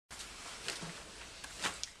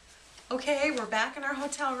Okay, we're back in our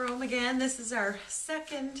hotel room again. This is our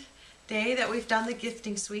second day that we've done the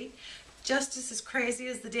gifting suite. Just as crazy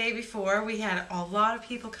as the day before, we had a lot of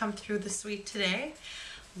people come through the suite today.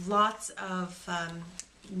 Lots of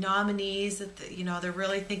nominees that they're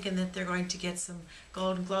really thinking that they're going to get some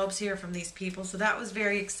Golden Globes here from these people, so that was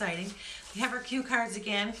very exciting. We have our cue cards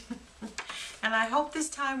again. And I hope this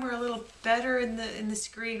time we're a little better in the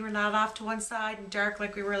screen. We're not off to one side and dark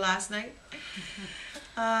like we were last night.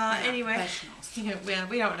 Anyway,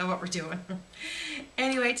 we don't know what we're doing.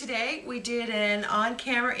 Anyway, today we did an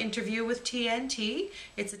on-camera interview with TNT.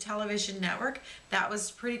 It's a television network. That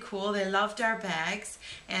was pretty cool. They loved our bags,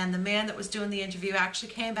 and the man that was doing the interview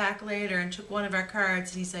actually came back later and took one of our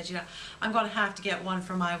cards, and he said, I'm going to have to get one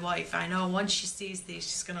for my wife. I know once she sees these,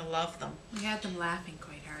 she's going to love them. We had them laughing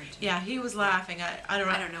quite hard. Yeah, he was laughing. I don't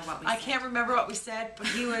know what we said. I can't remember what we said, but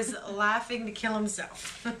he was laughing to kill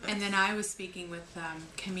himself. And then I was speaking with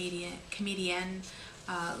comedian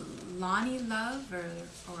Lonnie Love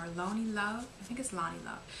or Lonnie Love, I think it's Lonnie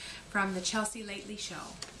Love, from the Chelsea Lately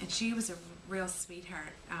show, and she was a real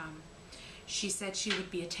sweetheart. She said she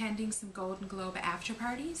would be attending some Golden Globe after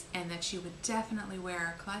parties, and that she would definitely wear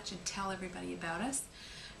our clutch and tell everybody about us.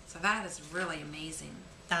 So that is really amazing.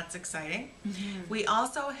 That's exciting. Mm-hmm. We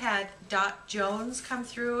also had Dot Jones come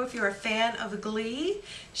through. If you're a fan of Glee,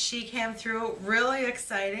 she came through. Really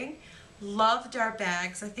exciting. Loved our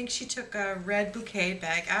bags. I think she took a red bouquet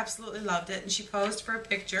bag. Absolutely loved it. And she posed for a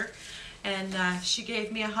picture. And she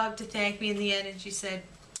gave me a hug to thank me in the end. And she said,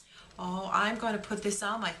 "Oh, I'm going to put this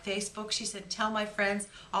on my Facebook." She said, "Tell my friends,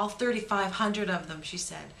 all 3,500 of them," she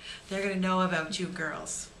said. "They're going to know about you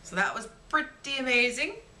girls." So that was pretty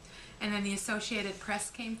amazing. And then the Associated Press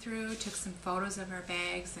came through, took some photos of our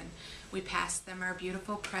bags, and we passed them our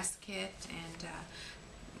beautiful press kit. And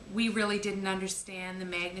we really didn't understand the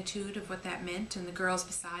magnitude of what that meant, and the girls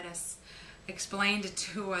beside us explained it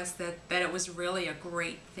to us that it was really a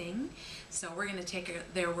great thing. So we're going to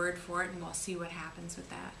take their word for it, and we'll see what happens with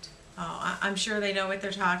that. Oh, I'm sure they know what they're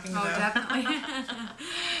talking about. Oh, definitely.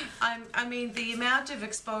 I mean, the amount of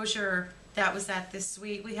exposure that was at this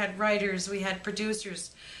suite. We had writers, we had producers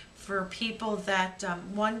for people that,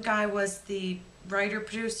 one guy was the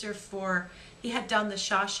writer-producer for, he had done the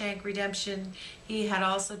Shawshank Redemption, he had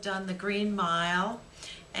also done the Green Mile,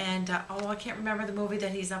 and, I can't remember the movie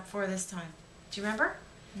that he's up for this time. Do you remember?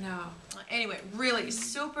 No. Anyway, really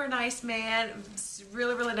super nice man,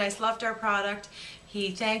 really, really nice, loved our product.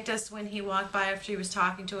 He thanked us when he walked by after he was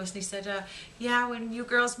talking to us, and he said, yeah, when you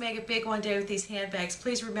girls make it big one day with these handbags,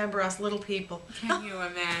 please remember us little people. Can you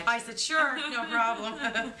imagine? I said, sure, no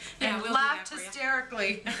problem. And we'll laughed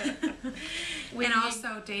hysterically. And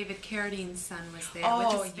also David Carradine's son was there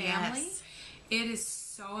with his family. Yes. It is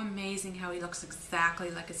so amazing how he looks exactly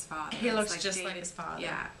like his father. He looks like just like his father.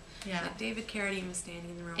 Yeah. Yeah. Like David Carradine was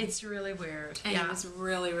standing in the room. It's really weird. And he was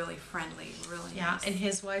really, really friendly, really nice. And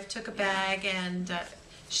his wife took a bag, and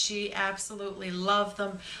she absolutely loved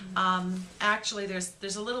them. Mm-hmm. Actually,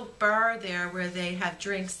 there's a little bar there where they have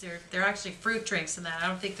drinks. They're actually fruit drinks and that. I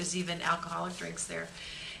don't think there's even alcoholic drinks there.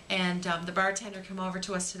 And the bartender came over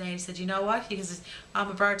to us today and he said, "You know what?" He says, "I'm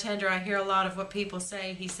a bartender. I hear a lot of what people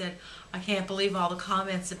say." He said, "I can't believe all the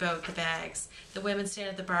comments about the bags. The women stand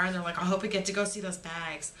at the bar and they're like, I hope we get to go see those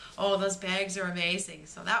bags. Oh, those bags are amazing."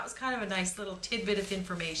 So that was kind of a nice little tidbit of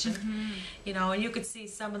information. Mm-hmm. And you could see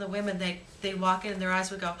some of the women, they walk in and their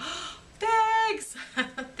eyes would go, "Oh, bags!"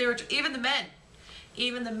 They were, even the men.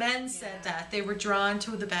 Even the men said that. They were drawn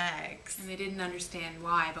to the bags. And they didn't understand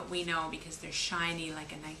why, but we know because they're shiny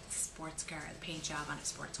like a nice sports car, the paint job on a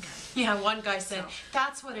sports car. Yeah, one guy said,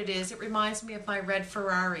 "That's what it is. It reminds me of my red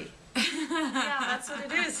Ferrari." Yeah, that's what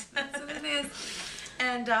it is. That's what it is.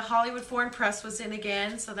 And Hollywood Foreign Press was in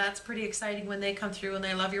again, so that's pretty exciting when they come through and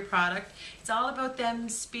they love your product. It's all about them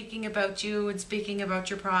speaking about you and speaking about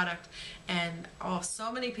your product. And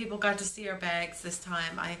so many people got to see our bags this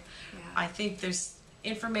time. I think there's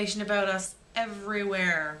information about us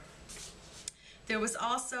everywhere. There was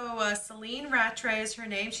also Celine Rattray is her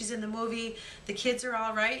name. She's in the movie The Kids Are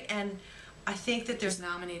All Right, and I think that there's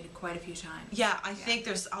nominated quite a few times. Yeah, I think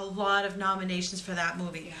there's a lot of nominations for that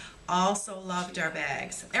movie. Yeah. Also loved our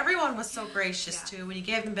bags. Everyone was so gracious too. When you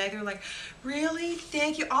gave them back, they were like, "Really?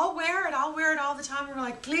 Thank you. I'll wear it. I'll wear it all the time." And we're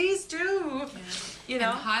like, "Please do." Yeah. And the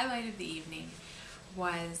highlight of the evening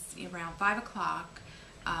was around 5 o'clock.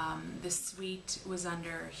 The suite was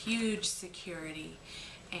under huge security,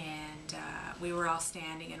 and we were all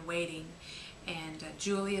standing and waiting, and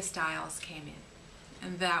Julia Stiles came in.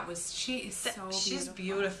 And she is so beautiful. She's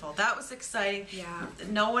beautiful. That was exciting. Yeah.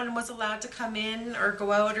 No one was allowed to come in or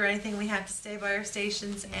go out or anything. We had to stay by our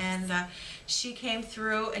stations. Yes. And she came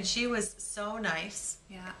through, and she was so nice.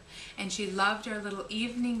 Yeah. And she loved our little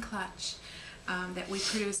evening clutch that we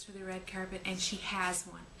produced for the red carpet, and she has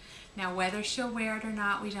one. Now, whether she'll wear it or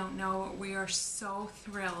not, we don't know. We are so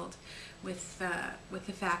thrilled with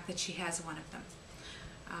the fact that she has one of them.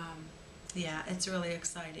 Yeah, it's really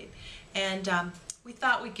exciting. And we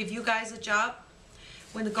thought we'd give you guys a job.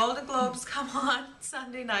 When the Golden Globes come on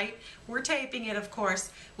Sunday night, we're taping it, of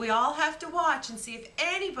course. We all have to watch and see if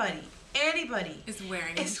anybody Is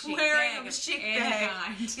wearing a Michique bag.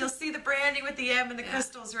 kind. You'll see the branding with the M and the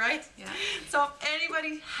crystals, right? Yeah. So if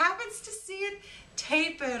anybody happens to see it,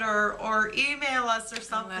 tape it or email us or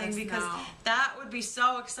something, because know. that would be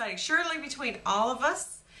so exciting. Surely between all of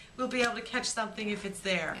us, we'll be able to catch something if it's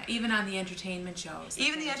there. Yeah, even on the entertainment shows.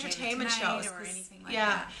 Even the entertainment shows. Or anything like yeah.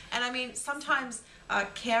 that. And I mean, sometimes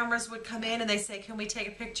cameras would come in and they say, can we take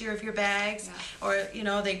a picture of your bags? Yeah. Or, you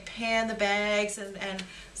know, they pan the bags, and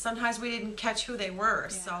sometimes we didn't catch who they were.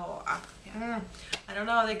 Yeah. So, Yeah. I don't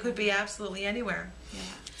know. They could be absolutely anywhere. Yeah.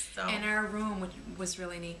 So. And our room was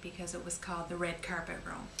really neat because it was called the red carpet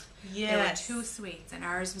room. Yes. There were 2 suites, and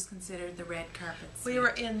ours was considered the red carpet suite. We were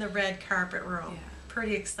in the red carpet room. Yeah.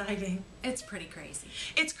 Pretty exciting. It's pretty crazy.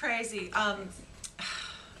 It's crazy.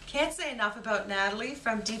 Can't say enough about Natalie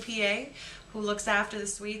from DPA, who looks after the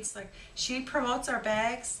suites. Like, she promotes our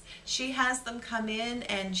bags. She has them come in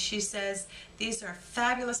and she says, these are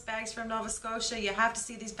fabulous bags from Nova Scotia. You have to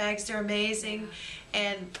see these bags. They're amazing. Yeah.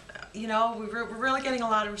 And, you know, we're really getting a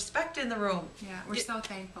lot of respect in the room. Yeah, we're so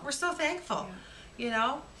thankful. We're so thankful, Yeah. you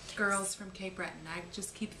know. Girls from Cape Breton. I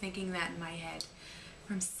just keep thinking that in my head.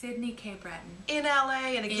 From Sydney, Cape Breton. In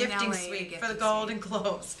LA, in a gifting LA, suite a for the gifting Golden suite.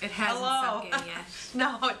 Globes. It hasn't Hello. sunk in yet.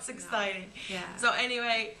 No, it's exciting. Yeah. So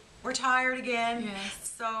anyway, we're tired again.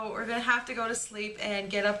 Yes. So we're going to have to go to sleep and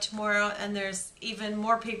get up tomorrow. And there's even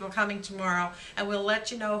more people coming tomorrow. And we'll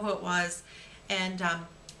let you know who it was. And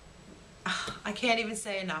I can't even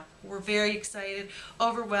say enough. We're very excited,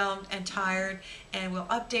 overwhelmed, and tired. And we'll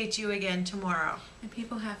update you again tomorrow. And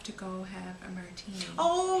people have to go have a martini.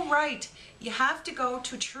 Oh, right. You have to go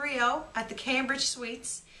to Trio at the Cambridge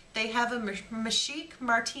Suites. They have a Michique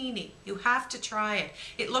martini. You have to try it.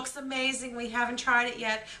 It looks amazing. We haven't tried it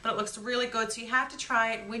yet, but it looks really good. So you have to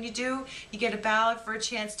try it. When you do, you get a ballot for a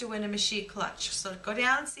chance to win a Michique clutch. So go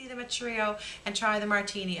down and see them at Trio and try the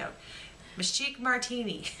martini out. Michique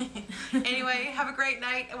martini. Anyway, have a great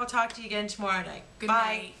night, and we'll talk to you again tomorrow night. Good Bye.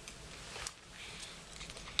 night.